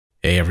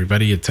Hey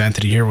everybody, it's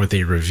Anthony here with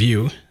a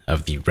review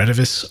of the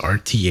Retevis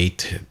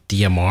RT8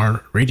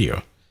 DMR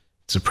radio.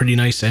 It's a pretty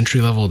nice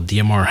entry-level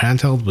DMR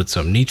handheld with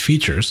some neat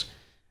features,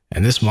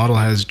 and this model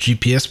has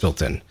GPS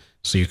built in,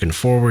 so you can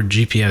forward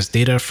GPS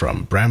data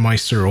from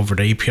Brandmeister over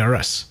to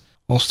APRS.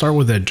 I'll start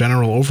with a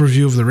general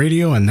overview of the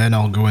radio and then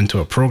I'll go into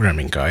a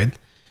programming guide,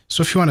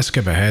 so if you want to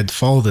skip ahead,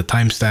 follow the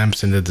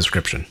timestamps in the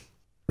description.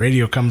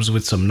 Radio comes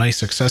with some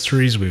nice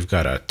accessories. We've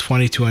got a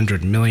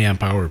 2200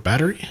 mAh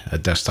battery, a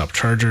desktop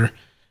charger,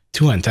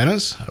 2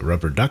 antennas, a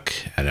rubber duck,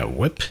 and a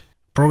whip,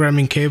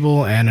 programming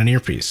cable, and an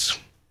earpiece.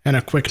 And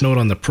a quick note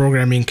on the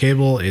programming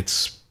cable,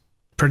 it's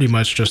pretty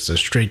much just a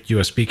straight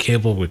USB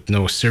cable with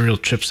no serial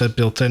chipset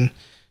built in,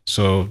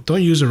 so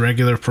don't use a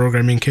regular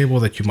programming cable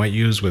that you might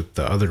use with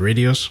the other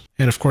radios.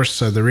 And of course,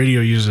 the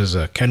radio uses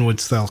a Kenwood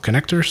style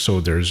connector,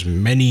 so there's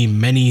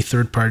many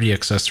third-party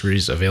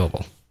accessories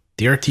available.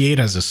 The RT8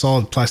 has a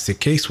solid plastic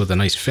case with a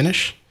nice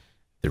finish.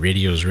 The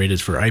radio is rated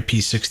for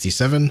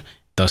IP67,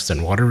 dust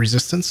and water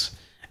resistance,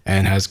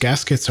 and has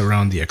gaskets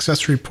around the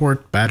accessory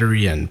port,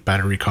 battery, and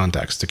battery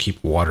contacts to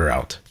keep water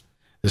out.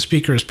 The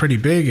speaker is pretty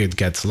big, it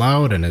gets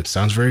loud, and it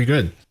sounds very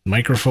good.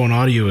 Microphone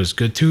audio is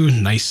good too,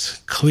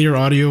 nice clear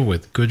audio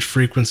with good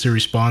frequency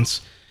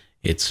response.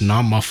 It's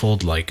not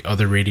muffled like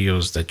other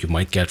radios that you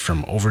might get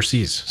from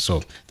overseas,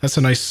 so that's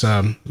a nice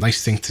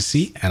thing to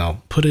see, and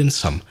I'll put in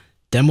some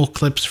demo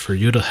clips for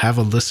you to have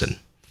a listen.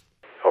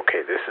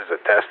 Okay, this is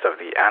a test of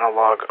the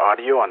analog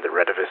audio on the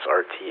Retevis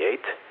RT8.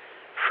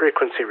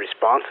 Frequency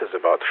response is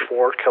about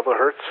 4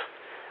 kilohertz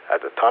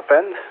at the top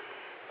end,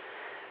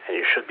 and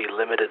you should be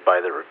limited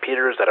by the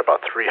repeaters at about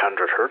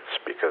 300 hertz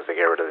because they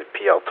get rid of the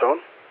PL tone.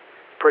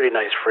 Pretty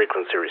nice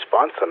frequency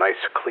response, a nice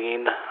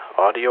clean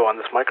audio on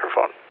this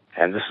microphone.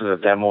 And this is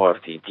a demo of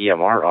the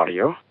DMR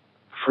audio.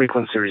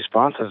 Frequency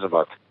response is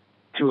about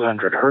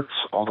 200 hertz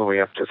all the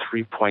way up to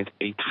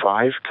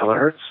 3.85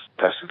 kilohertz,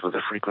 tested with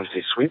a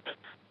frequency sweep.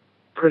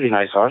 Pretty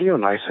nice audio,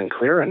 nice and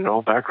clear, and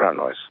no background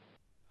noise.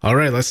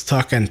 Alright, let's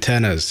talk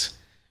antennas.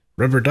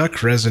 Rubber duck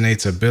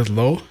resonates a bit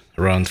low,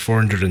 around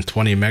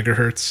 420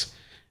 megahertz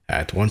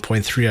at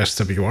 1.3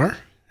 SWR,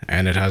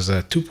 and it has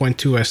a 2.2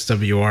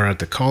 SWR at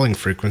the calling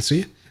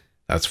frequency,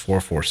 that's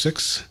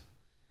 446.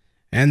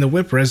 And the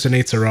whip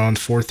resonates around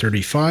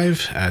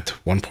 435 at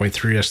 1.3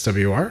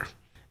 SWR,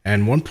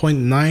 and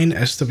 1.9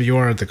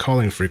 SWR at the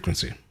calling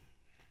frequency.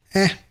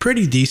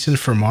 Pretty decent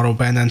for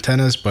monoband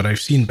antennas, but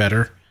I've seen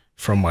better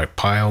from my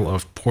pile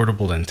of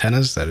portable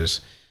antennas that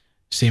is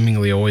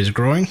seemingly always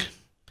growing.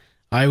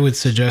 I would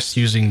suggest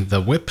using the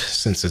whip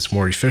since it's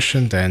more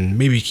efficient, and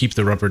maybe keep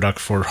the rubber duck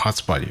for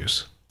hotspot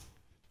use.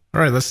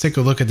 Alright, let's take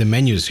a look at the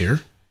menus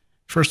here.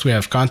 First we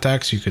have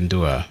contacts. You can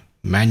do a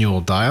manual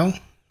dial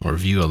or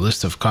view a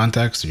list of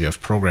contacts that you have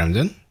programmed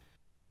in.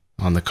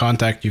 On the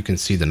contact you can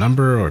see the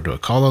number or do a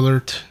call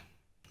alert.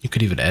 You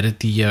could even edit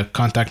the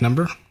contact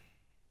number.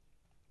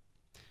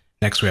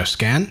 Next we have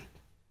scan.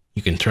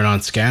 You can turn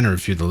on scan or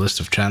view the list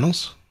of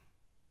channels.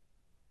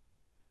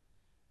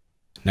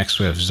 Next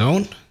we have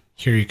zone.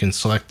 Here you can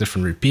select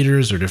different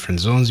repeaters or different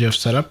zones you have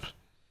set up.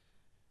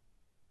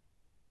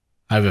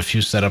 I have a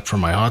few set up for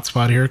my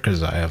hotspot here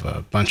because I have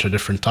a bunch of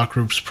different talk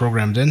groups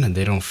programmed in and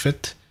they don't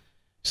fit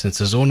since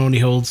the zone only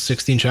holds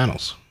 16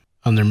 channels.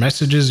 Under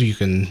messages you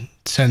can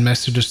send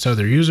messages to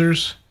other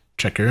users,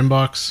 check your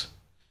inbox,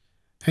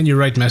 and you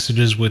write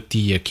messages with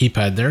the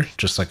keypad there,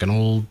 just like an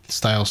old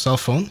style cell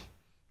phone.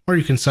 Or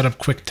you can set up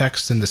quick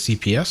text in the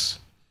CPS,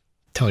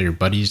 tell your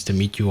buddies to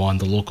meet you on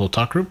the local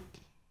talk group.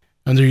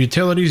 Under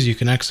utilities, you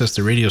can access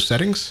the radio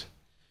settings.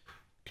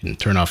 You can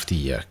turn off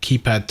the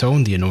keypad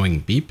tone, the annoying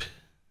beep.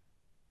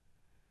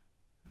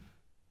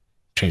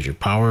 Change your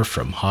power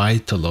from high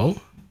to low.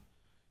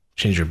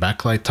 Change your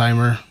backlight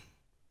timer.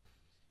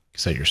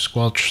 Set your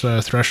squelch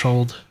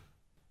threshold.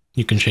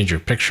 You can change your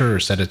picture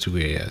or set it to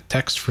a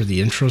text for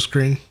the intro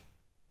screen.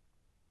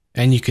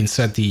 And you can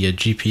set the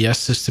GPS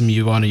system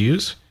you want to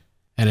use.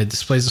 And it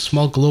displays a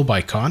small globe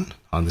icon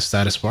on the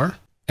status bar.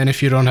 And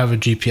if you don't have a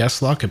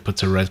GPS lock, it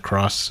puts a red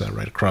cross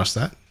right across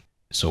that.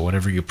 So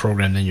whatever you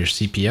programmed in your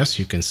CPS,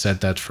 you can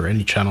set that for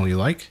any channel you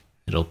like.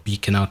 It'll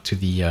beacon out to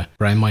the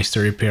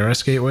Brandmeister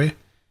APRS gateway.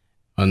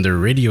 Under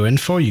radio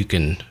info, you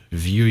can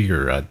view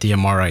your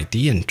DMR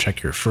ID and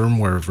check your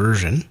firmware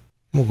version.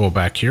 We'll go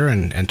back here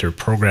and enter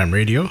program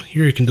radio.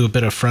 Here you can do a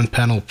bit of front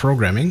panel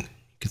programming.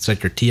 You can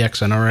set your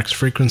TX and RX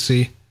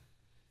frequency.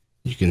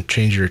 You can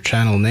change your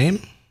channel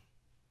name.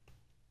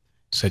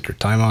 Set your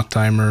timeout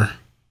timer.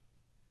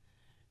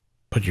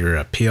 Put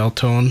your PL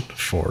tone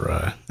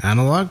for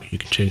analog. You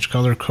can change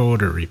color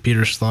code or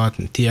repeater slot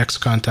and TX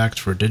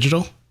contact for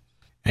digital.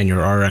 And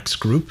your RX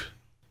group.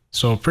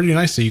 So pretty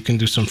nice that you can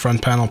do some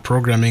front panel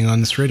programming on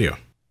this radio.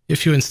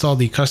 If you install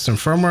the custom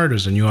firmware,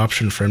 there's a new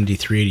option for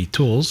MD380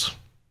 tools.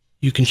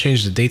 You can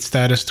change the date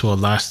status to a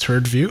last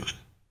heard view.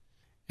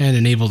 And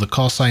enable the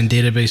call sign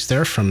database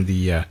there from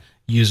the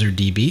user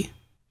DB.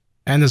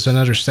 And there's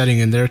another setting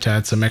in there to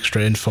add some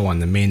extra info on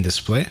the main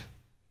display.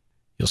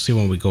 You'll see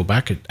when we go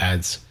back, it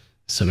adds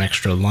some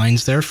extra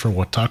lines there for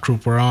what talk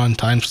group we're on,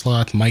 time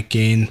slot, mic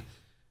gain,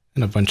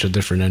 and a bunch of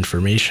different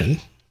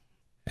information.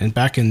 And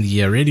back in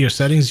the radio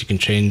settings, you can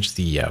change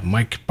the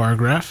mic bar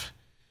graph.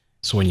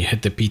 So when you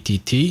hit the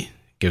PTT, it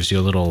gives you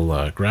a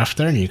little graph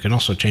there, and you can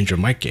also change your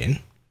mic gain.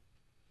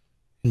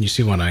 And you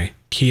see when I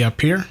key up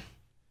here,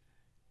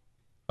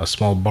 a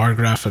small bar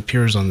graph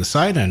appears on the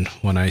side, and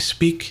when I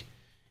speak,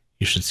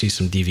 you should see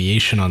some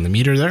deviation on the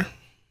meter there.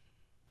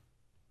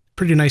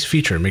 Pretty nice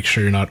feature. Make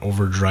sure you're not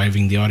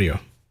overdriving the audio.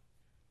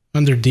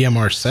 Under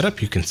DMR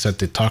setup, you can set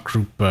the talk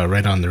group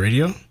right on the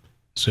radio,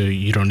 so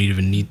you don't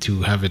even need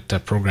to have it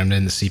programmed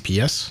in the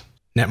CPS.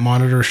 Net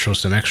monitor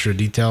shows some extra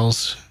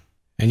details,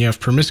 and you have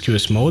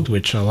promiscuous mode,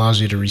 which allows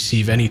you to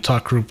receive any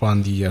talk group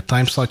on the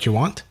time slot you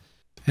want.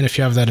 And if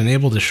you have that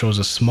enabled, it shows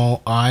a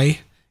small I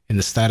in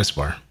the status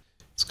bar.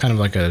 It's kind of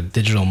like a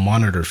digital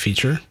monitor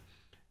feature,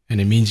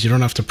 and it means you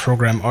don't have to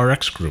program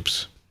RX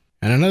groups.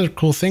 And another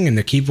cool thing, in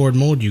the keyboard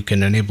mode, you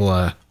can enable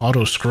a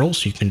auto scroll,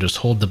 so you can just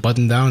hold the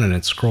button down and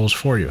it scrolls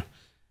for you.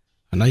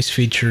 A nice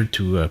feature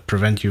to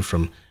prevent you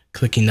from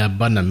clicking that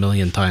button a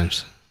million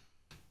times.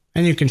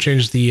 And you can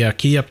change the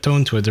key up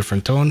tone to a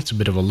different tone. It's a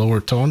bit of a lower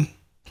tone.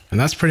 And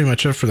that's pretty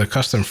much it for the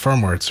custom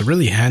firmware. It's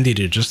really handy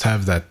to just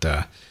have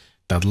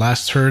that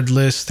last heard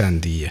list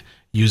and the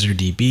user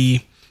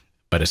DB,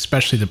 but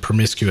especially the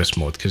promiscuous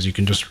mode, because you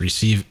can just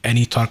receive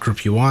any talk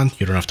group you want.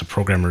 You don't have to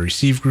program a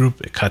receive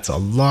group. It cuts a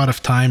lot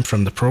of time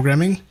from the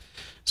programming.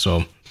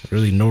 So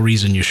really no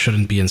reason you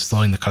shouldn't be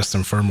installing the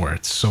custom firmware.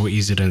 It's so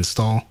easy to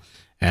install,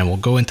 and we'll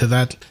go into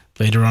that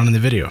later on in the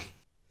video.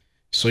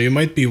 So you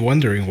might be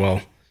wondering,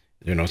 well,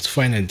 it's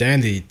fine and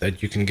dandy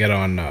that you can get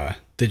on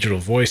digital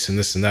voice and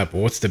this and that, but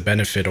what's the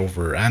benefit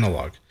over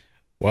analog?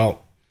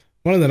 Well,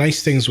 one of the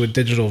nice things with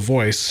digital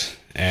voice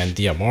and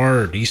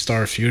DMR or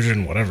D-Star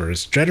Fusion, whatever,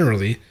 is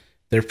generally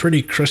they're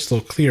pretty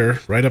crystal clear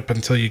right up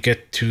until you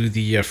get to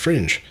the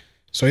fringe.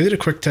 So I did a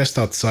quick test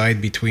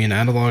outside between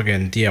analog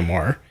and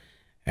DMR,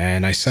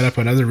 and I set up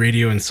another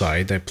radio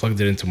inside. I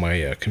plugged it into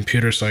my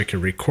computer so I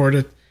could record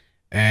it,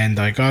 and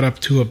I got up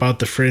to about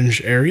the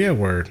fringe area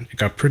where it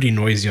got pretty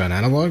noisy on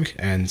analog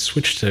and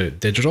switched to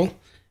digital,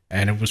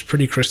 and it was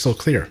pretty crystal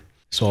clear.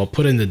 So I'll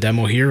put in the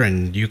demo here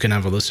and you can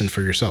have a listen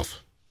for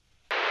yourself.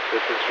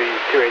 This is the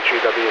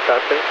 2HEW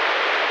testing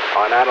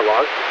on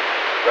analog,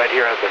 right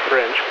here at the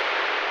fringe.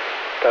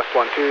 Test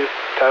 1, 2,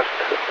 test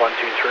 1, 2,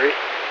 3.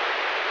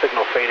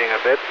 Signal fading a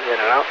bit, in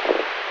and out.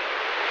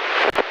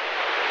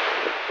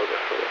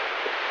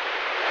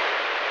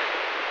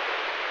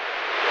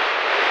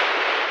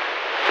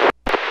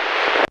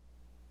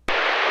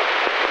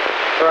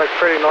 Alright,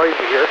 pretty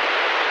noisy here.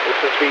 This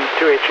is the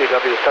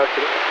 2HEW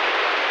testing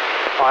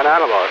on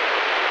analog.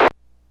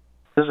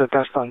 This is a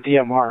test on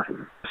DMR.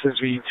 This is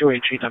the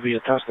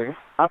 2HEW testing.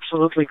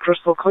 Absolutely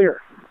crystal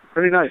clear.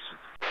 Pretty nice.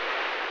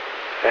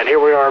 And here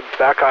we are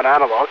back on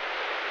analog.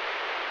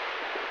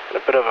 In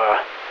a bit of a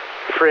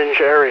fringe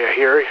area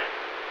here.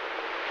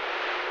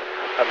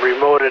 I'm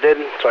remoted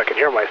in so I can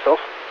hear myself.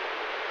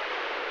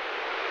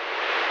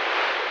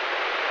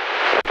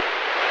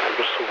 I'm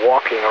just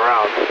walking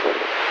around.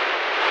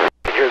 You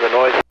can hear the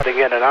noise cutting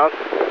in and out.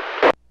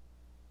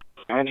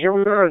 And here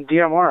we are in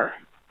DMR.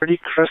 Pretty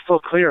crystal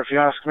clear, if you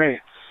ask me.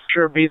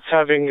 Sure beats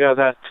having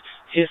that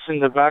hiss in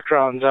the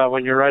background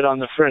when you're right on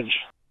the fringe.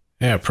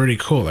 Yeah, pretty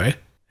cool, eh?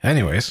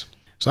 Anyways,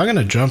 so I'm going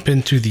to jump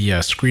into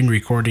the screen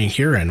recording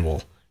here and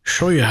we'll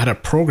show you how to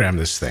program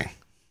this thing.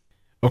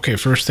 Okay,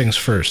 first things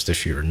first,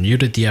 if you're new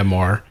to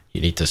DMR,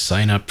 you need to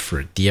sign up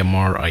for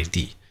DMR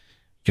ID. You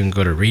can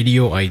go to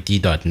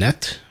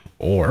radioid.net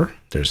or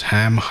there's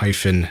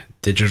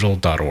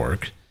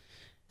ham-digital.org.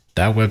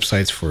 That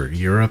website's for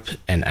Europe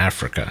and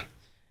Africa.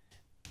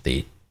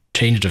 They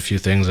changed a few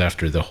things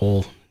after the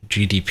whole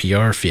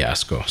GDPR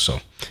fiasco. So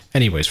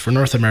anyways, for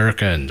North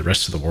America and the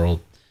rest of the world,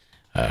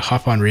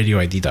 hop on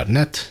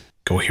radioid.net,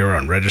 go here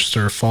on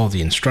register, follow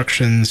the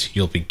instructions,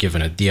 you'll be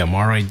given a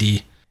DMR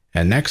ID.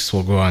 And next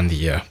we'll go on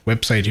the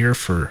website here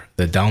for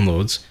the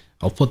downloads.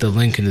 I'll put the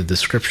link in the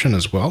description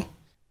as well.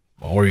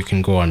 Or you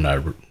can go on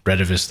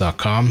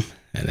retevis.com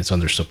and it's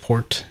under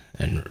support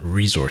and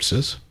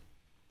resources.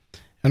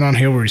 And on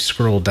here we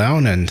scroll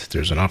down and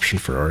there's an option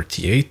for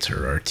RT8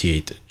 or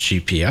RT8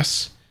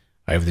 GPS.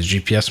 I have the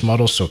GPS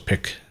model, so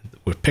pick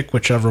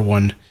whichever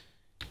one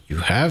you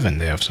have, and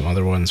they have some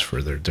other ones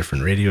for their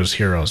different radios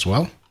here as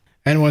well.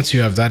 And once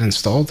you have that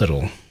installed,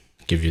 it'll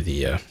give you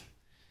the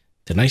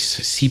nice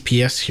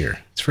CPS here.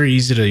 It's very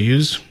easy to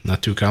use,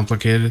 not too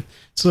complicated.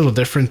 It's a little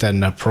different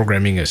than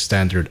programming a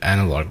standard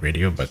analog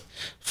radio, but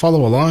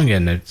follow along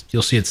and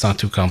you'll see it's not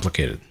too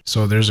complicated.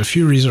 So there's a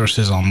few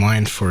resources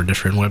online for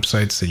different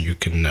websites that you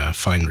can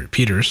find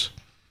repeaters.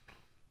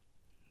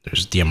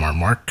 There's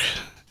DMR-MARC.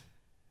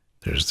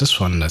 There's this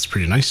one that's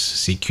pretty nice,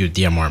 CQ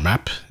DMR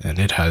map, and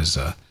it has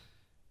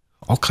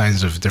all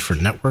kinds of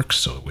different networks.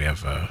 So we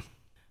have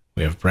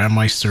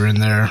Brandmeister in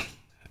there,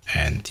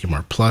 and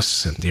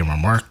DMR-Plus and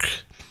DMR-MARC,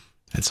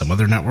 and some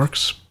other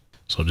networks.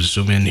 So just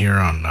zoom in here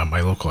on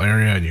my local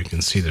area, and you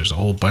can see there's a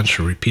whole bunch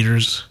of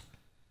repeaters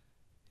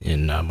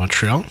in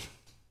Montreal.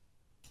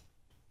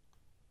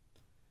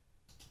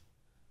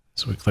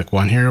 So we click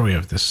one here. We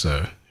have this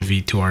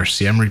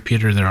V2RCM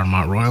repeater there on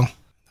Mont Royal.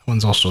 That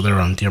One's also there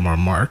on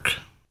DMR-MARC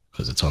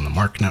because it's on the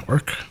MARC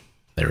network.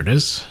 There it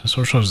is.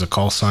 So it shows the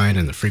call sign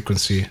and the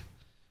frequency,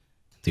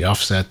 the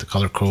offset, the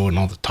color code, and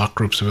all the talk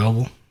groups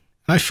available.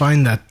 And I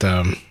find that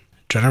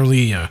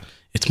generally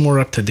it's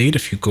more up to date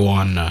if you go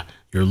on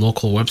your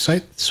local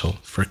website. So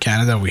for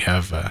Canada, we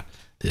have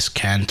this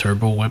CAN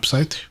Turbo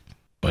website.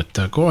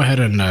 But go ahead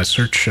and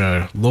search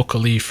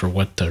locally for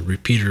what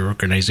repeater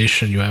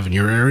organization you have in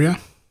your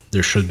area.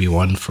 There should be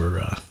one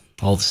for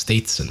all the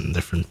states and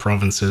different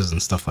provinces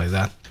and stuff like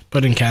that.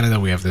 But in Canada,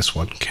 we have this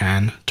one,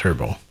 CAN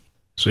Turbo.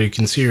 So you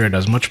can see here it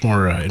has much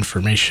more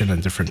information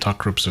and different talk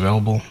groups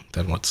available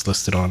than what's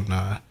listed on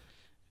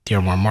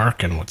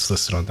DMR-MARC and what's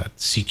listed on that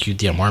CQ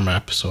DMR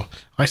map. So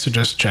I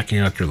suggest checking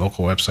out your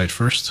local website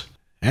first.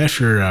 And if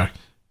you're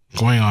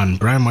going on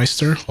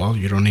Brandmeister, well,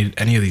 you don't need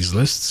any of these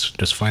lists.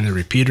 Just find the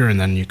repeater and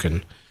then you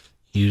can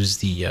use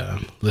the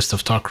list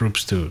of talk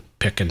groups to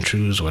pick and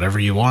choose whatever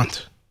you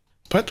want.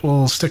 But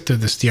we'll stick to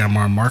this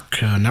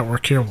DMR-MARC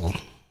network here. We'll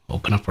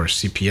open up our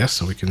CPS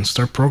so we can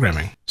start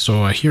programming.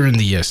 So here in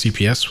the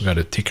CPS, we got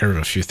to take care of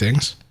a few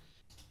things.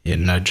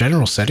 In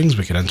general settings,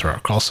 we can enter our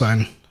call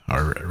sign,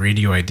 our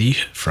radio ID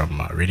from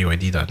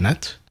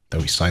radioid.net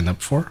that we signed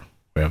up for.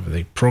 We have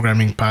the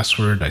programming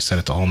password. I set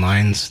it to all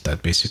 9s.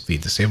 That basically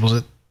disables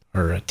it.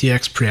 Our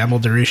TX preamble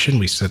duration,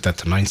 we set that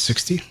to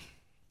 960.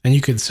 And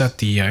you can set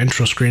the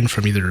intro screen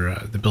from either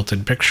the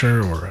built-in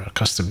picture or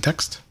custom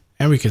text.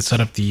 And we can set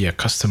up the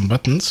custom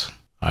buttons.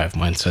 I have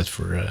mine set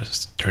for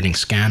turning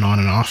scan on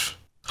and off,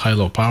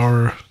 high-low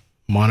power,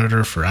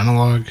 monitor for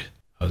analog,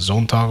 a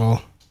zone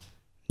toggle.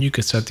 You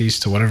could set these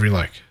to whatever you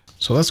like.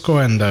 So let's go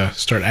and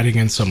start adding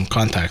in some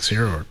contacts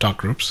here, or talk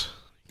groups.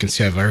 You can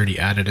see I've already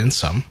added in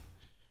some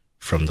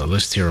from the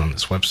list here on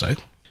this website.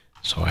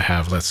 So I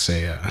have, let's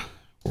say,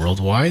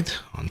 worldwide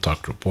on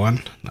talk group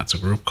 1. That's a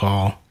group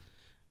call.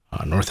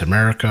 North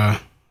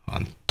America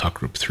on talk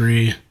group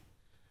 3.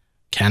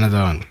 Canada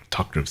on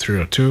talk group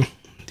 302.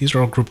 These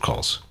are all group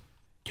calls.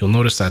 You'll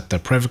notice that the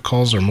private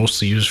calls are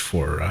mostly used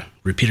for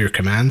repeater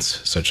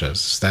commands, such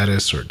as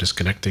status or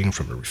disconnecting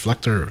from a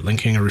reflector or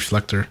linking a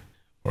reflector,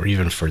 or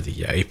even for the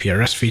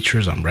APRS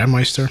features on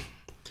Brandmeister.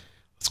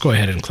 Let's go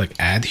ahead and click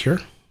add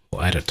here.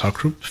 We'll add a talk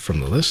group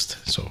from the list.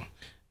 So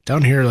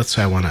down here, let's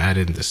say I want to add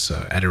in this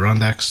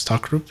Adirondacks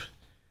talk group.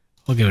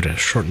 I'll give it a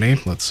short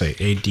name. Let's say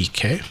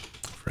ADK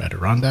for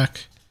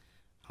Adirondack.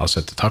 I'll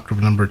set the talk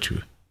group number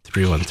to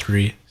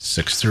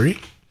 31363.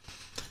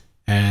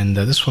 And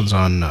this one's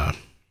on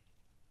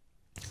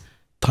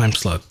time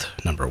slot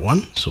number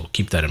 1. So we'll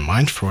keep that in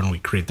mind for when we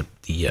create the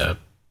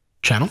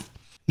channel.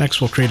 Next,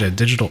 we'll create a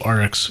digital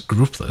RX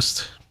group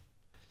list.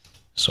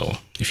 So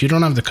if you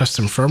don't have the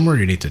custom firmware,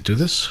 you need to do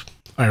this.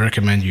 I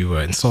recommend you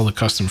install the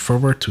custom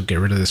firmware to get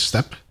rid of this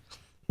step.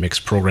 It makes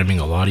programming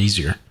a lot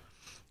easier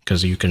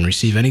because you can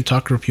receive any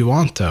talk group you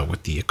want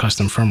with the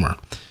custom firmware.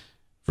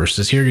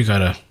 Versus here, you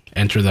gotta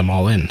enter them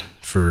all in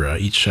for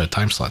each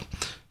time slot.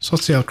 So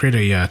let's say I'll create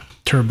a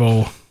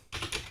Turbo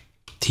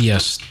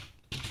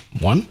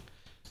TS1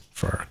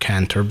 for our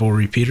CAN Turbo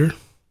repeater.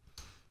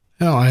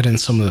 And I'll add in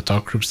some of the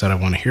talk groups that I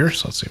want to hear.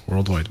 So let's say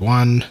Worldwide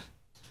 1,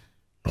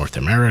 North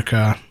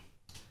America,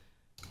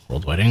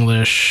 Worldwide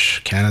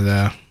English,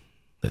 Canada,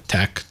 the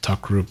tech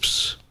talk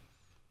groups.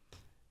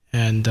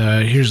 And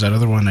here's that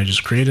other one I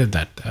just created,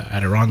 that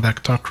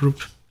Adirondack talk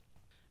group.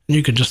 And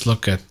you can just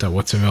look at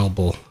what's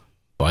available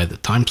by the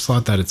time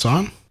slot that it's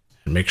on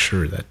and make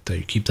sure that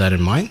you keep that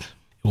in mind.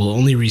 It will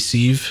only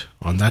receive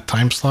on that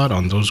time slot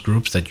on those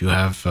groups that you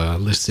have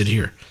listed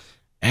here.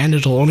 And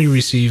it'll only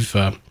receive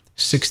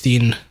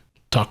 16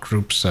 talk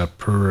groups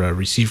per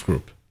receive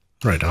group.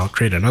 All right, I'll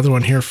create another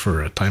one here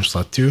for time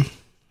slot 2.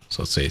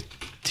 So let's say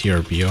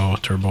TRBO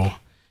Turbo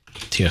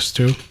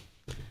TS2.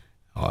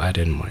 I'll add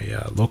in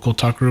my local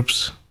talk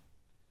groups.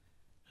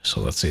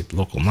 So let's say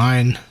local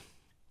 9,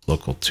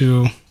 local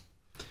 2.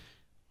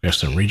 We have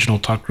some regional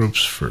talk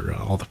groups for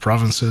all the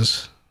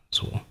provinces.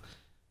 So we'll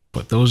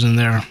put those in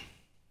there.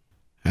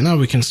 And now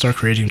we can start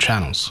creating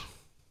channels.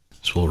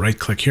 So we'll right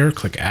click here,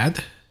 click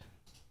add.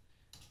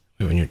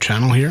 We have a new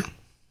channel here.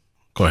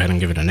 Go ahead and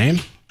give it a name.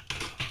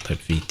 Type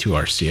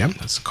V2RCM,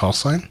 that's the call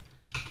sign.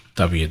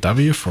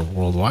 WW for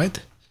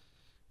worldwide.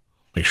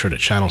 Make sure the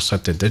channel's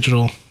set to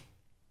digital.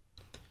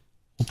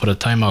 We'll put a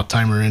timeout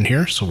timer in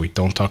here so we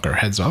don't talk our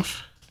heads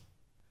off.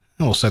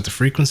 And we'll set the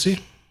frequency.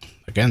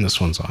 Again,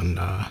 this one's on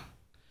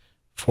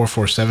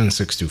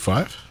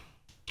 447.625.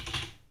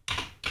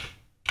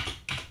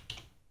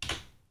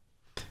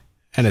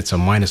 And it's a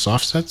minus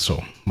offset,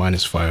 so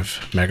minus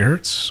 5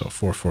 megahertz, so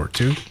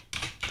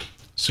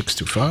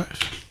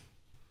 442.625.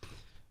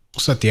 We'll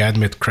set the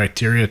admit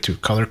criteria to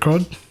color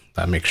code.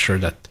 That makes sure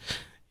that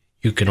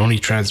you can only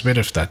transmit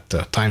if that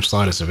time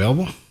slot is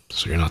available,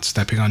 so you're not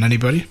stepping on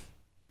anybody.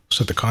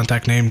 Set the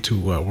contact name to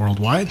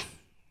worldwide.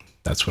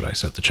 That's what I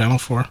set the channel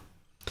for.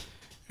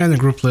 And the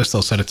group list,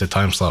 I'll set it to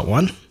time slot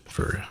 1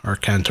 for our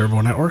CAN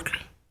Turbo network.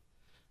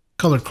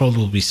 Color code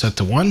will be set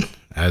to 1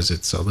 as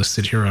it's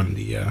listed here on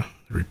the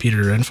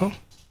repeater info.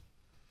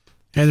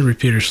 And the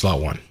repeater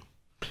slot 1.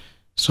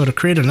 So to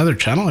create another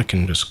channel, I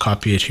can just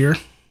copy it here.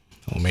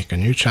 We'll make a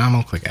new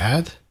channel, click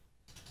add,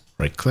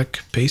 right click,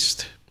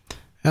 paste,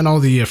 and all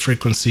the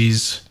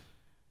frequencies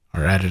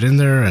are added in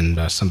there,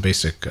 and some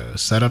basic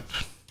setup.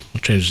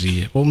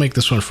 We'll make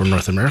this one for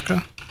North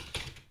America.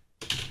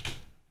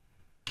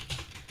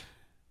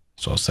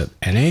 So I'll set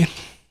NA, and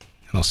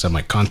I'll set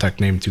my contact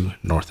name to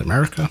North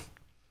America.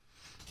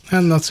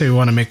 And let's say we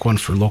want to make one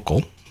for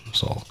local.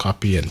 So I'll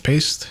copy and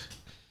paste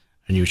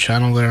a new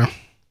channel there.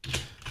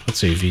 Let's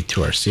say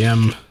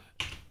V2RCM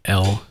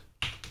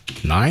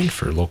L9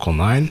 for local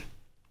 9.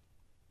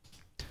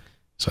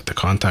 Set the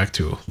contact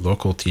to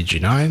local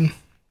TG9.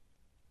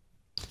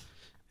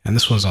 And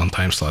this one's on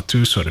time slot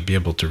 2, so to be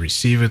able to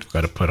receive it, we've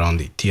got to put on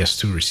the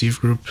TS2 receive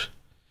group.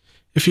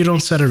 If you don't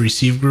set a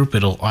receive group,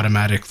 it'll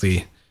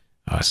automatically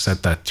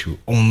set that to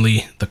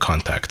only the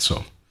contact.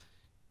 So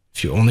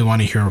if you only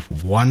want to hear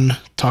one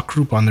talk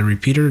group on the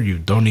repeater, you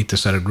don't need to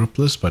set a group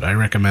list, but I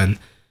recommend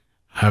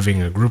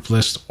having a group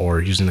list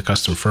or using the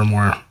custom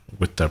firmware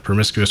with the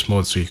promiscuous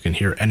mode so you can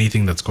hear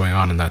anything that's going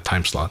on in that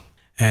time slot.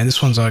 And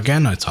this one's,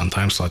 again, it's on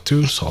time slot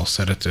 2, so I'll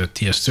set it to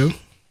TS2.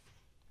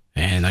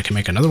 And I can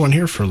make another one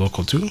here for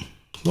local 2.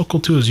 Local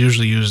 2 is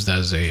usually used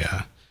as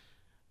a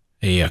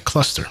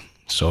cluster.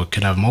 So it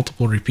can have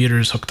multiple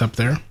repeaters hooked up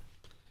there.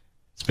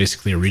 It's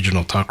basically a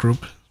regional talk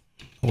group.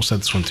 We'll set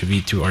this one to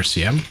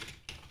V2RCM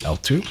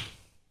L2.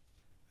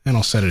 And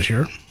I'll set it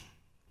here.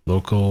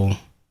 Local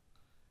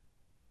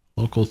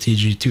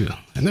TG2.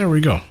 And there we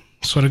go.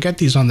 So to get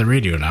these on the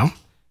radio now,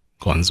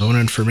 go on zone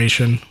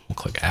information. We'll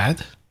click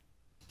add.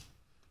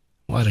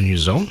 We'll add a new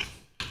zone.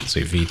 Let's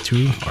say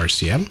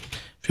V2RCM.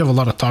 If you have a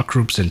lot of talk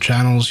groups and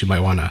channels, you might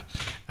want to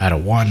add a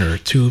 1 or a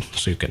 2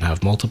 so you can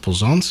have multiple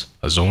zones.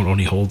 A zone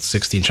only holds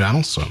 16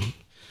 channels, so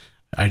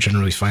I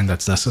generally find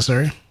that's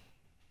necessary.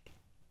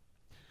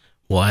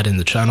 We'll add in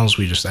the channels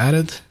we just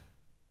added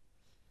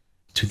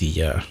to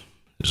the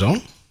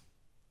zone.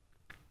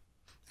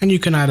 And you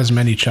can add as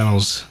many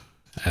channels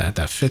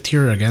that fit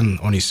here. Again,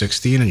 only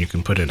 16, and you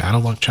can put in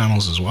analog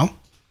channels as well.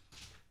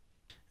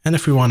 And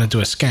if we want to do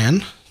a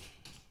scan,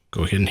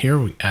 go in here,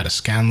 we add a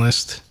scan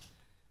list.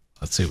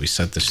 Let's say we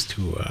set this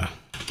to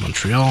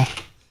Montreal,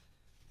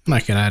 and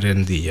I can add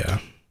in the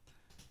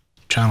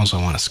channels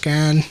I want to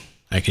scan.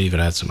 I can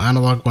even add some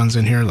analog ones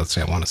in here. Let's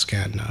say I want to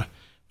scan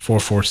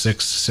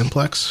 446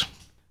 simplex.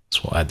 So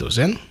we'll add those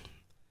in.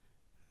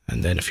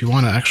 And then if you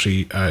want to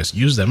actually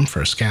use them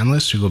for a scan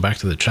list, you go back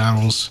to the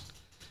channels,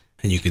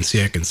 and you can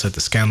see I can set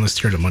the scan list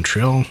here to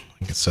Montreal.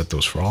 I can set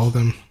those for all of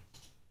them.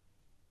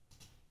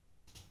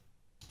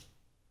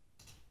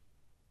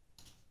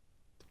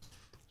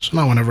 So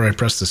now whenever I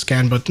press the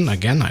scan button,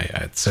 again, I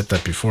had set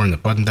that before in the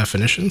button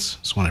definitions.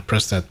 So when I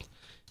press that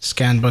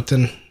scan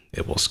button,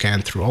 it will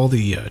scan through all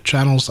the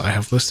channels I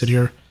have listed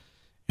here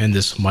in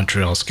this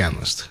Montreal scan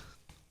list.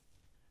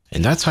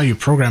 And that's how you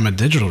program a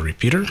digital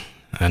repeater.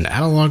 An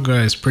analog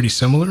is pretty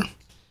similar.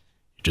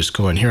 You just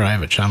go in here. I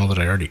have a channel that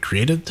I already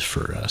created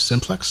for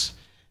simplex.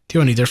 The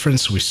only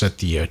difference, we set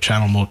the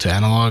channel mode to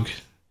analog,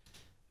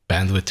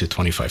 bandwidth to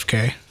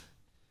 25K.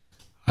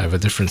 I have a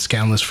different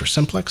scan list for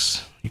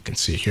simplex. You can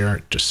see here,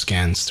 it just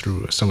scans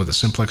through some of the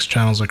simplex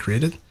channels I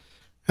created.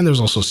 And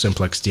there's also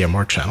simplex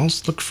DMR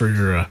channels. Look for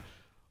your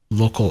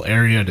local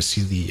area to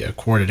see the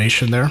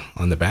coordination there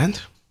on the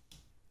band.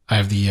 I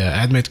have the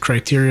admit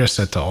criteria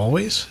set to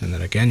always. And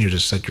then again, you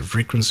just set your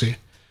frequency.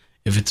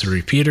 If it's a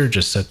repeater,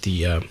 just set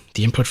the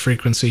input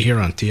frequency here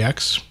on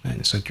TX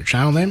and set your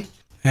channel name.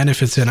 And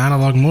if it's in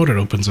analog mode, it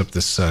opens up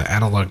this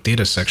analog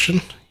data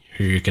section.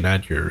 Here you can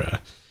add your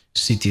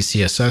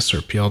CTCSS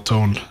or PL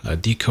tone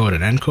decode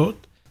and encode.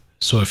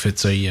 So if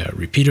it's a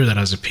repeater that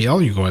has a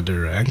PL, you go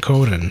under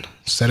encode and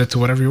set it to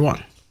whatever you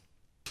want.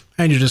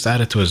 And you just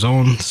add it to a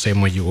zone,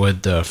 same way you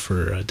would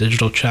for a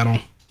digital channel.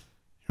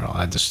 Here,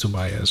 I'll add this to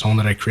my zone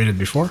that I created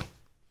before,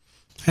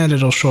 and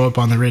it'll show up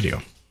on the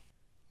radio.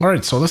 All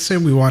right, so let's say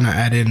we want to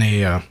add in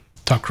a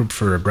talk group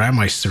for a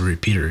Brandmeister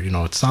repeater. You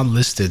know, it's not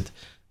listed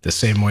the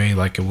same way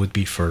like it would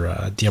be for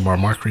a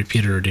DMR-MARC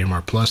repeater or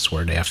DMR-Plus,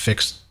 where they have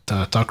fixed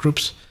talk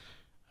groups.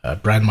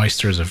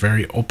 Brandmeister is a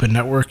very open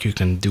network. You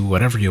can do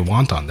whatever you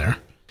want on there.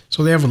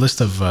 So they have a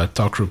list of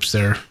talk groups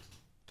there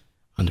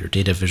under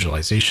data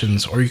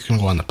visualizations, or you can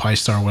go on the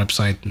Pi-Star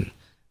website and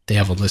they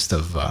have a list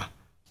of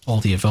all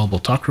the available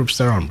talk groups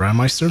there on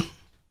Brandmeister.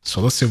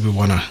 So let's say we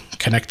want to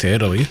connect to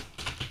Italy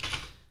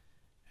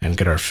and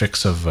get our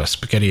fix of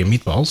spaghetti and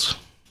meatballs.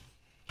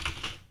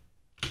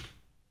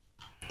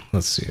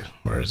 Let's see,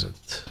 where is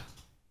it?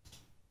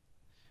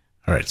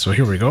 All right, so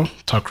here we go.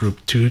 Talk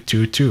group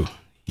 222,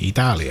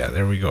 Italia.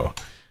 There we go.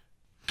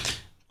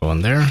 Go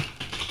in there.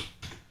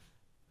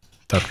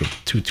 Talk group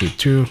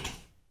 222.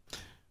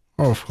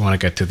 Or if we want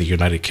to get to the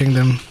United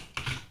Kingdom,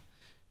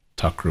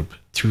 talk group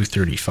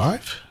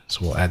 235.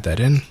 So we'll add that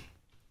in.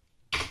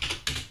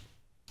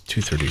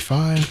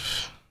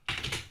 235.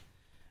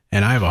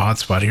 And I have a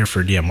hotspot here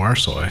for DMR,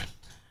 so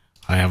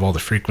I have all the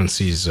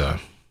frequencies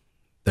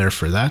there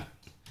for that.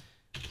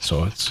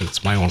 So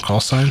it's my own call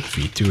sign,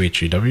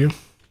 V2HEW.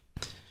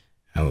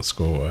 And let's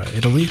go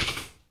Italy.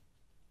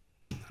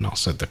 And I'll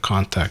set the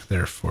contact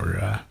there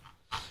for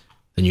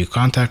The new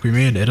contact we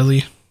made,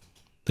 Italy.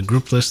 The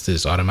group list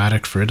is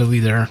automatic for Italy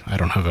there. I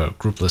don't have a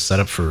group list set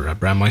up for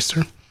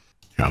Brandmeister.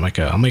 Here,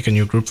 I'll make a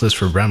new group list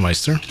for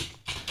Brandmeister.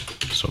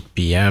 So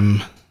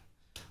BM,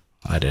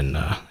 I'll add in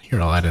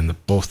the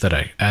both that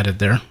I added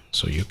there.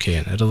 So UK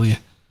and Italy.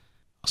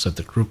 I'll set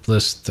the group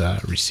list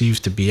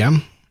receive to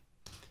BM.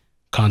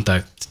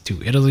 Contact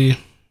to Italy.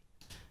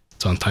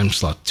 It's on time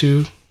slot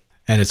 2.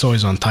 And it's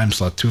always on time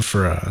slot 2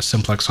 for a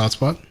simplex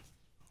hotspot.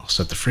 I'll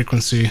set the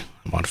frequency.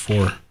 I'm on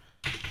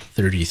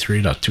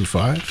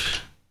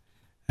 433.25.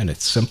 And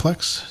it's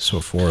simplex, so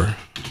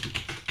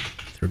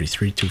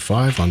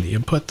 433.25 on the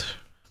input.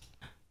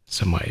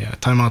 Set my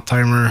timeout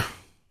timer a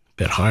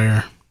bit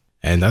higher,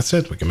 and that's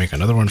it. We can make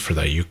another one for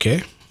the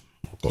UK.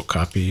 We'll go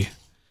copy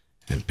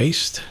and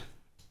paste.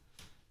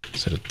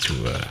 Set it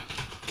to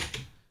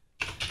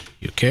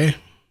UK. There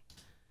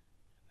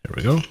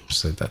we go.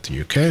 Set that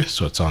to UK.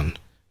 So it's on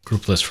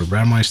group list for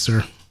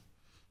Brandmeister.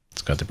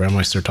 It's got the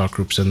Brandmeister talk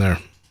groups in there.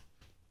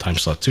 Time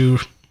slot 2,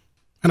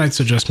 and I'd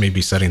suggest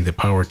maybe setting the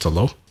power to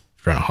low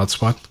if you're on a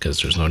hotspot, because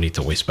there's no need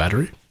to waste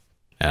battery.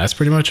 And that's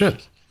pretty much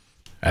it.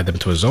 Add them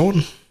to a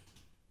zone.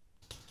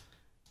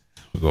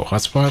 We go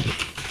hotspot.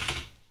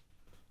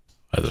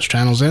 Add those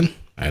channels in.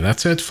 And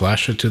that's it.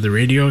 Flash it to the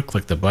radio.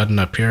 Click the button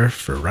up here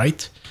for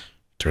right.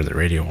 Turn the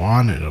radio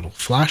on and it'll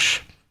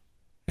flash.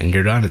 And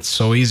you're done. It's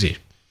so easy.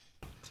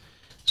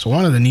 So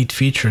one of the neat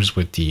features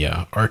with the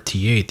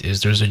RT8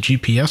 is there's a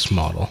GPS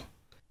model.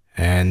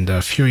 And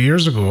a few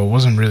years ago, it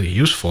wasn't really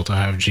useful to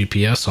have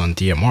GPS on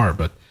DMR,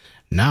 but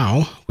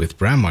now, with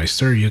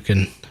Brandmeister, you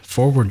can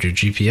forward your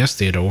GPS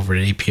data over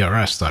to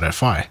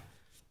aprs.fi,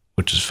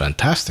 which is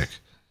fantastic.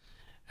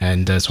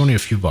 And it's only a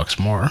few bucks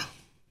more.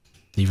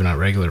 Even at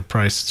regular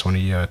price, it's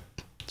only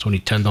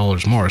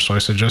 $10 more. So I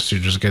suggest you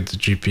just get the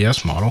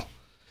GPS model.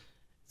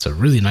 It's a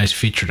really nice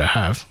feature to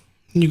have.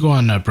 And you go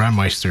on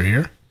Brandmeister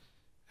here,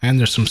 and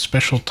there's some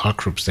special talk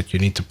groups that you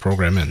need to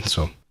program in.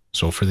 So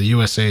for the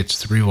USA,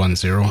 it's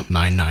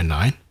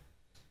 310.999.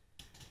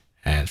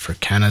 And for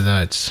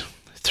Canada, it's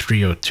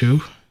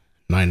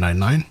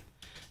 302.999.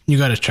 You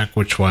got to check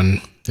which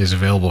one is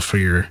available for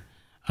your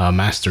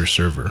master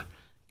server,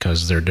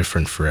 because they're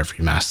different for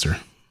every master.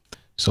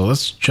 So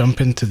let's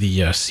jump into the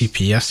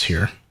CPS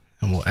here,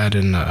 and we'll add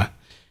in the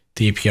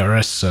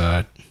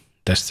APRS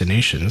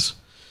destinations.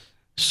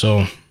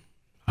 So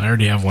I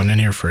already have one in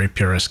here for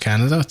APRS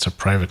Canada. It's a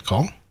private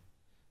call,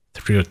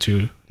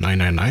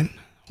 302.999.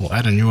 We'll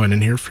add a new one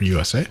in here for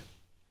USA,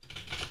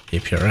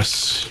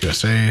 APRS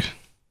USA,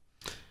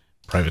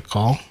 private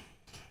call,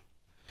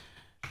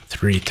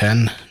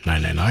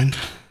 310.999.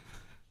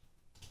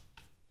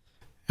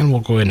 And we'll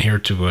go in here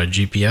to a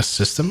GPS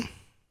system.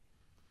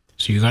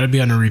 So you got to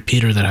be on a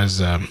repeater that has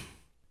the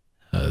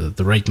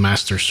right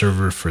master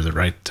server for the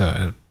right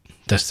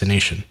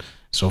destination.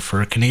 So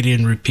for a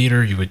Canadian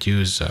repeater, you would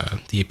use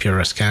the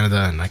APRS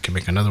Canada, and I can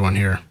make another one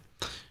here.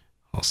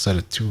 I'll set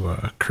it to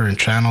a current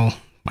channel,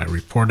 my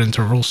report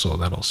interval, so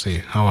that'll say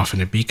how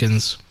often it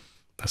beacons.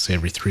 Let's say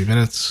every 3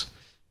 minutes.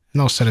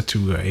 And I'll set it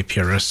to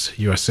APRS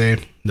USA.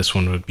 This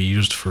one would be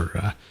used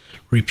for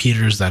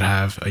repeaters that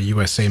have a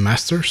USA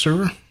master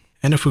server.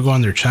 And if we go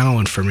on their channel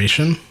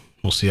information,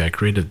 we'll see I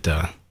created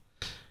a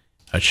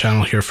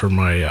channel here for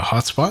my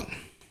hotspot.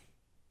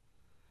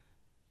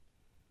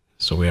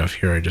 So we have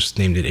here, I just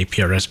named it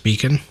APRS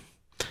beacon.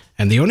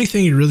 And the only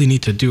thing you really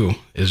need to do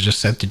is just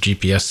set the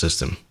GPS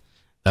system.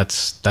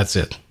 That's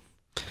it.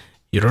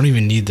 You don't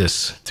even need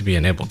this to be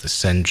enabled to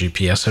send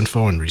GPS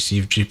info and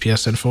receive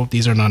GPS info.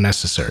 These are not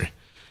necessary.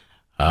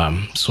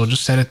 So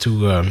just set it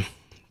to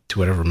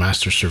whatever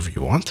master server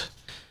you want.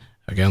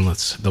 Again,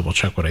 let's double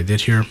check what I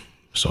did here.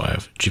 So I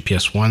have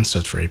GPS 1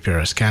 set for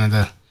APRS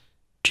Canada,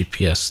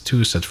 GPS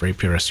 2 set for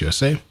APRS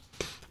USA.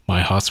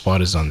 My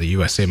hotspot is on the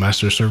USA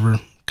master server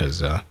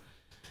because it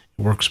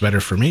works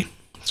better for me.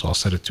 So I'll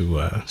set it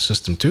to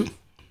system 2.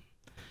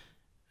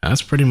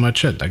 That's pretty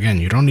much it. Again,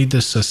 you don't need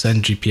this to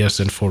send GPS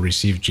info,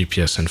 receive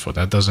GPS info.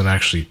 That doesn't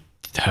actually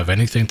have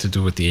anything to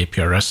do with the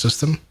APRS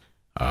system.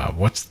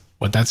 What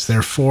that's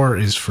there for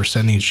is for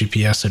sending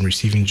GPS and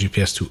receiving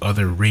GPS to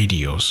other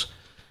radios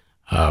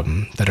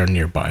that are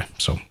nearby.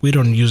 So we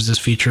don't use this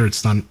feature.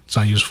 It's not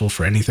useful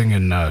for anything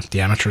in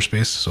the amateur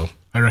space. So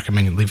I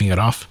recommend leaving it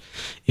off.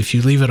 If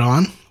you leave it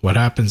on, what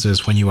happens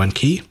is when you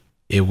unkey,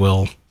 it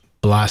will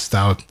blast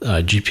out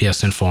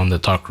GPS info on the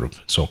talk group.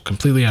 So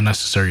completely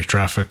unnecessary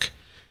traffic,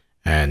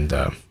 and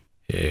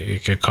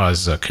it could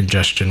cause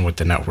congestion with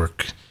the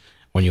network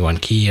when you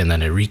unkey and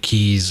then it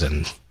rekeys,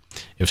 and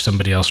if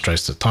somebody else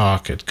tries to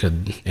talk, it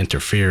could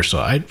interfere. So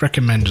I'd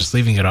recommend just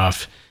leaving it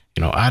off.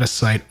 Out of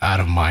sight, out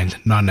of mind,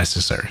 not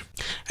necessary.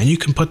 And you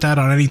can put that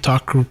on any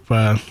talk group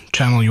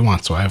channel you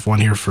want. So I have one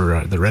here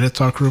for the Reddit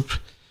talk group.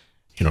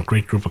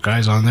 Great group of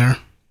guys on there.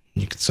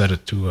 You can set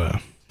it to a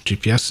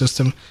GPS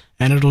system,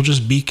 and it'll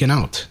just beacon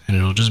out, and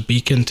it'll just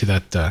beacon to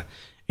that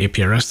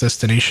APRS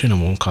destination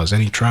and won't cause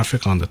any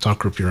traffic on the talk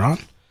group you're on.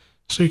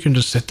 So you can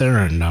just sit there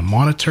and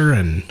monitor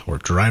or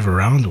drive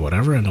around,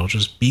 whatever, and it'll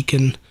just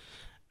beacon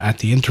at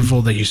the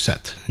interval that you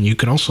set. And you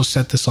can also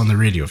set this on the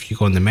radio. If you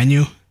go in the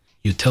menu,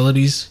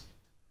 utilities,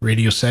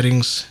 radio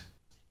settings,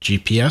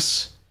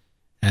 GPS,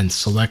 and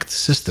select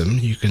system.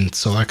 You can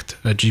select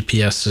a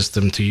GPS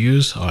system to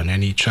use on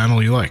any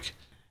channel you like.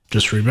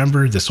 Just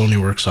remember, this only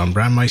works on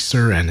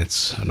Brandmeister and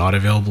it's not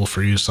available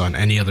for use on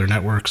any other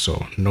network,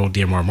 so no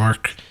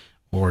DMR-MARC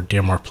or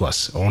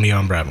DMR-Plus, only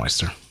on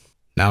Brandmeister.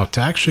 Now,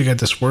 to actually get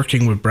this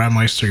working with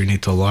Brandmeister, you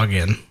need to log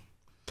in.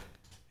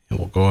 And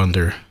we'll go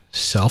under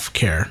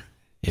Self-Care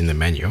in the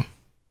menu.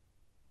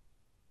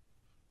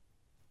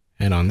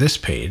 And on this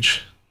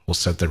page, we'll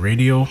set the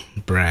radio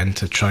brand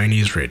to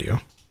Chinese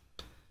radio.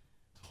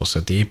 We'll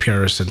set the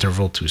APRS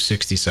interval to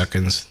 60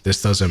 seconds.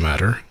 This doesn't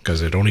matter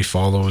because it only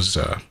follows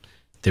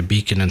the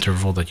beacon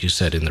interval that you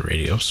set in the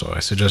radio. So I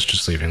suggest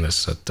just leaving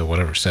this at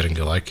whatever setting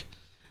you like.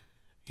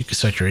 You can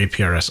set your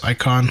APRS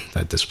icon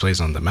that displays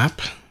on the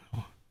map.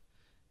 You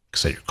can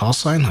set your call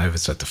sign. I have it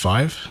set to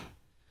 5.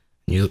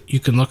 You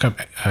can look up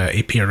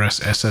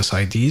APRS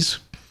SSIDs.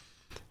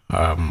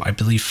 I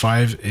believe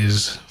 5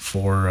 is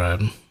for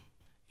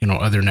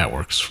other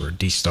networks, for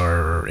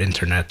D-Star or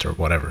internet or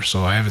whatever.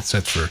 So I have it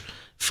set for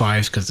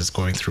 5 because it's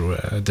going through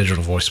a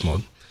digital voice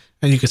mode.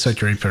 And you can set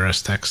your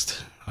APRS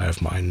text. I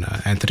have mine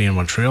Anthony in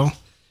Montreal.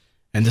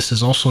 And this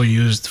is also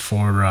used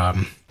for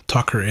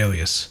talker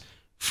alias,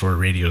 for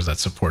radios that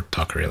support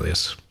talker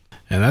alias.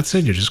 And that's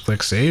it. You just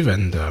click save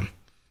and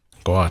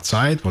go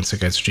outside. Once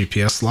it gets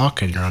GPS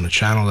lock and you're on a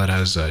channel that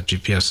has a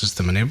GPS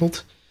system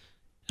enabled,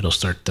 it'll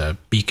start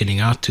beaconing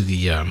out to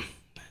the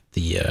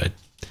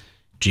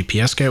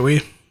GPS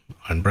gateway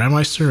on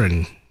Brandmeister,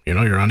 and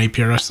you're on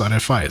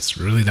aprs.fi. It's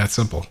really that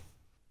simple.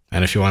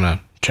 And if you want to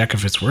check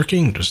if it's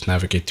working, just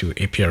navigate to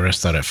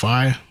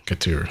aprs.fi, get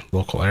to your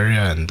local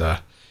area, and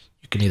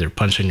you can either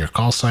punch in your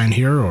call sign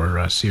here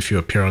or see if you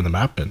appear on the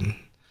map, and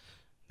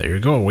there you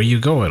go. Away you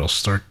go. It'll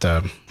start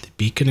the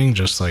beaconing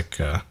just like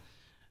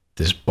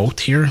this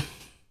boat here,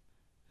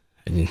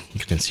 and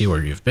you can see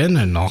where you've been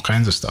and all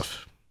kinds of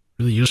stuff.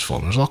 Really useful.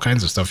 And there's all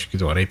kinds of stuff you can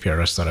do on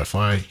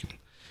aprs.fi. You can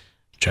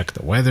check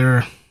the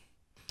weather.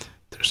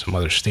 There's some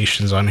other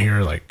stations on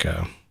here, like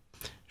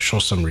show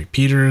some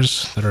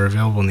repeaters that are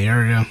available in the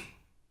area.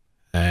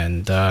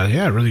 And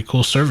yeah, really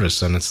cool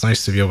service, and it's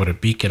nice to be able to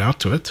beacon out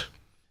to it.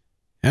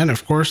 And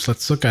of course,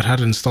 let's look at how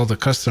to install the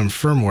custom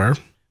firmware.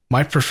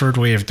 My preferred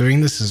way of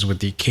doing this is with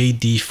the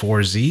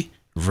KD4Z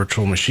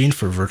virtual machine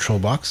for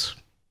VirtualBox.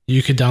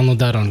 You can download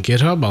that on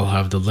GitHub. I'll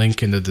have the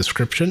link in the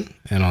description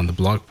and on the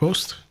blog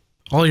post.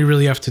 All you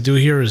really have to do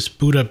here is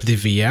boot up the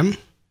VM,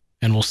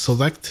 and we'll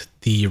select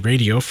the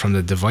radio from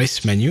the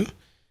device menu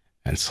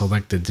and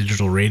select the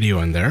digital radio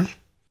in there.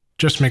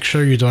 Just make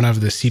sure you don't have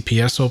the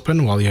CPS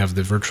open while you have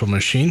the virtual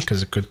machine,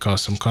 because it could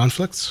cause some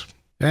conflicts.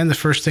 And the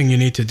first thing you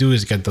need to do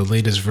is get the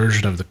latest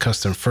version of the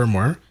custom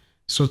firmware.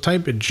 So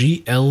type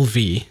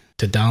GLV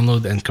to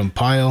download and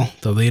compile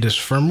the latest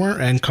firmware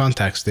and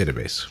contacts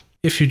database.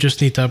 If you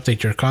just need to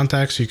update your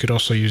contacts, you could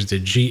also use the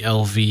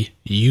GLV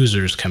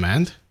users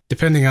command.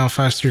 Depending how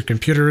fast your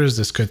computer is,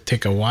 this could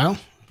take a while.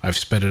 I've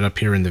sped it up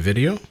here in the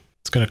video.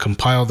 It's going to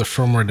compile the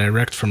firmware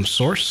direct from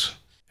source,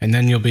 and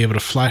then you'll be able to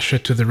flash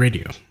it to the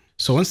radio.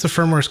 So once the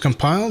firmware is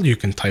compiled, you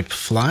can type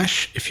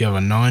flash if you have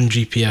a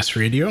non-GPS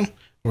radio,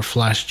 or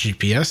flash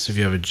GPS if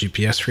you have a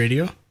GPS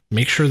radio.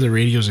 Make sure the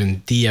radio is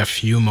in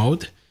DFU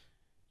mode.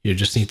 You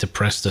just need to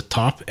press the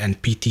top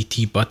and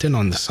PTT button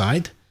on the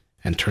side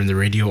and turn the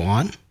radio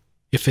on.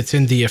 If it's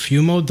in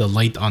DFU mode, the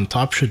light on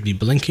top should be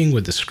blinking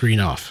with the screen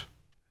off.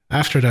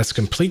 After that's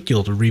complete,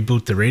 you'll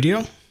reboot the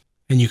radio,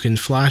 and you can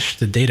flash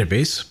the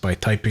database by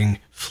typing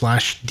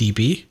flash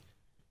db.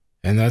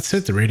 And that's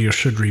it. The radio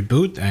should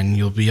reboot and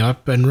you'll be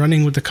up and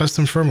running with the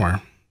custom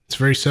firmware. It's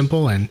very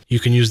simple, and you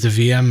can use the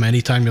VM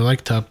anytime you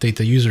like to update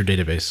the user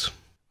database.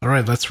 All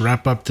right, let's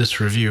wrap up this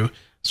review.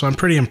 So I'm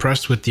pretty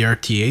impressed with the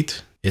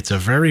RT8. It's a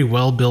very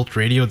well-built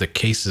radio. The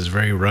case is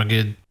very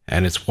rugged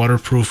and it's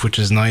waterproof, which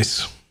is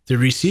nice. The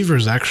receiver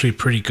is actually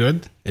pretty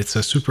good. It's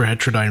a super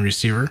heterodyne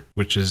receiver,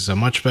 which is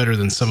much better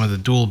than some of the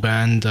dual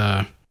band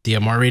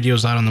DMR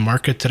radios out on the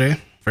market today.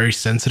 Very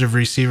sensitive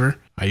receiver.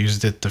 I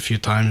used it a few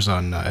times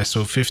on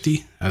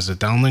SO50 as a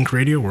downlink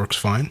radio, works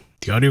fine.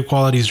 The audio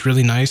quality is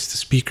really nice. The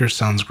speaker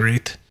sounds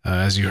great.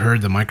 As you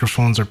heard, the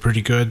microphones are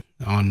pretty good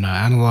on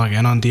analog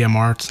and on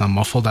DMR. It's not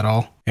muffled at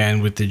all.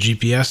 And with the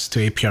GPS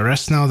to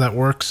APRS now that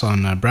works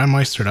on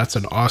Brandmeister, that's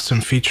an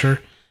awesome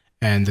feature.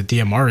 And the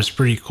DMR is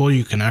pretty cool.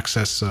 You can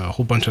access a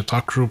whole bunch of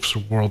talk groups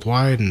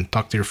worldwide and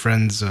talk to your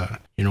friends,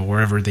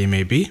 wherever they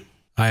may be.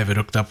 I have it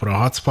hooked up with a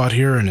hotspot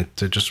here, and it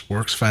just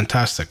works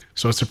fantastic.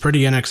 So it's a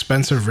pretty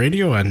inexpensive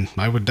radio, and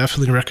I would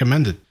definitely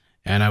recommend it.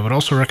 And I would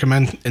also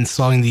recommend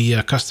installing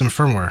the custom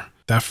firmware.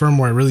 That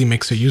firmware really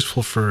makes it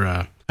useful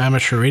for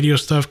amateur radio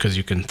stuff, because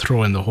you can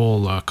throw in the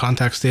whole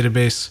contacts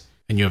database,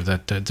 and you have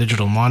that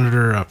digital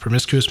monitor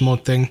promiscuous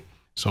mode thing.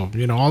 So,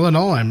 all in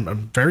all,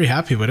 I'm very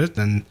happy with it,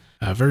 and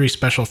very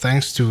special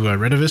thanks to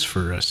Retevis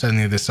for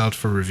sending this out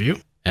for review.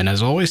 And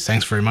as always,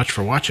 thanks very much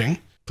for watching.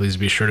 Please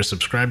be sure to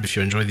subscribe if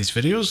you enjoy these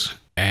videos,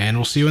 and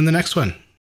we'll see you in the next one.